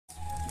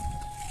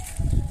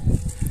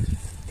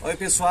Oi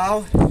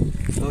pessoal,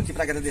 estou aqui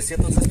para agradecer a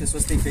todas as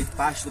pessoas que têm feito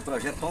parte do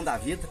projeto Pão da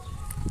Vida.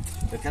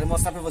 Eu quero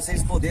mostrar para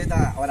vocês o poder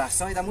da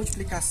oração e da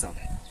multiplicação.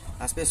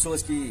 As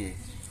pessoas que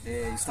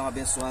estão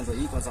abençoando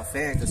aí com as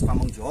ofertas, com a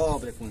mão de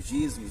obra, com os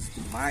dízimos e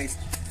tudo mais,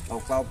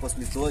 ao qual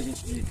possibilitou a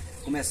gente de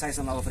começar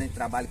essa nova frente de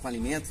trabalho com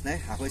alimentos,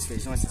 né? Arroz,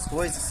 feijão, essas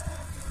coisas.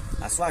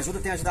 A sua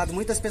ajuda tem ajudado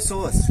muitas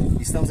pessoas.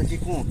 Estamos aqui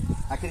com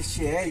a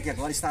Cristiane, que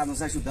agora está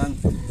nos ajudando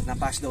na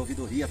parte da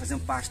ouvidoria,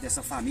 fazendo parte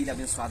dessa família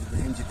abençoada do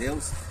Reino de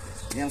Deus.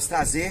 Viemos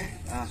trazer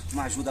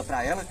uma ajuda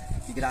para ela,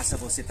 que graças a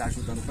você está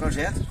ajudando o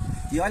projeto.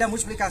 E olha a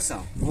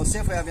multiplicação.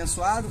 Você foi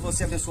abençoado,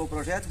 você abençoou o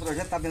projeto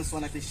está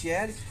abençoando a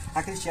Cristiane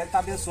está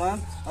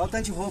abençoando. Olha o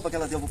tanto de roupa que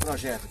ela deu para o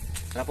projeto.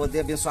 Para poder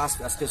abençoar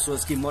as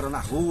pessoas que moram na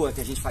rua, que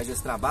a gente faz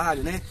esse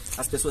trabalho, né?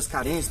 As pessoas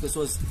carentes,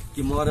 pessoas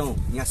que moram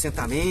em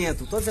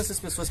assentamento, todas essas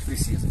pessoas que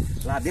precisam.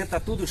 Lá dentro tá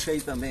tudo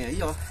cheio também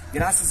aí, ó.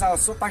 Graças à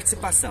sua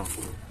participação.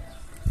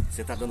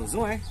 Você tá dando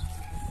zoom, é?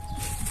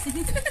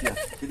 Aqui,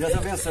 ó. Que Deus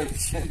abençoe,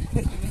 Cristiane.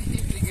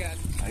 Obrigado.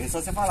 Aí é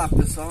só você falar pro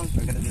pessoal,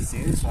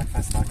 agradecer, só que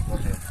faz parte do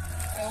projeto.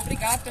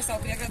 Obrigado, pessoal.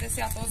 Eu queria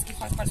agradecer a todos que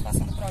fazem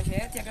participação do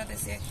projeto e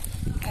agradecer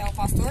ao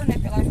pastor, né,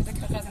 pela ajuda que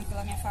está trazendo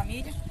pela minha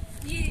família.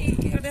 E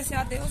agradecer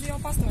a Deus e ao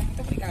pastor.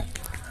 Muito obrigado.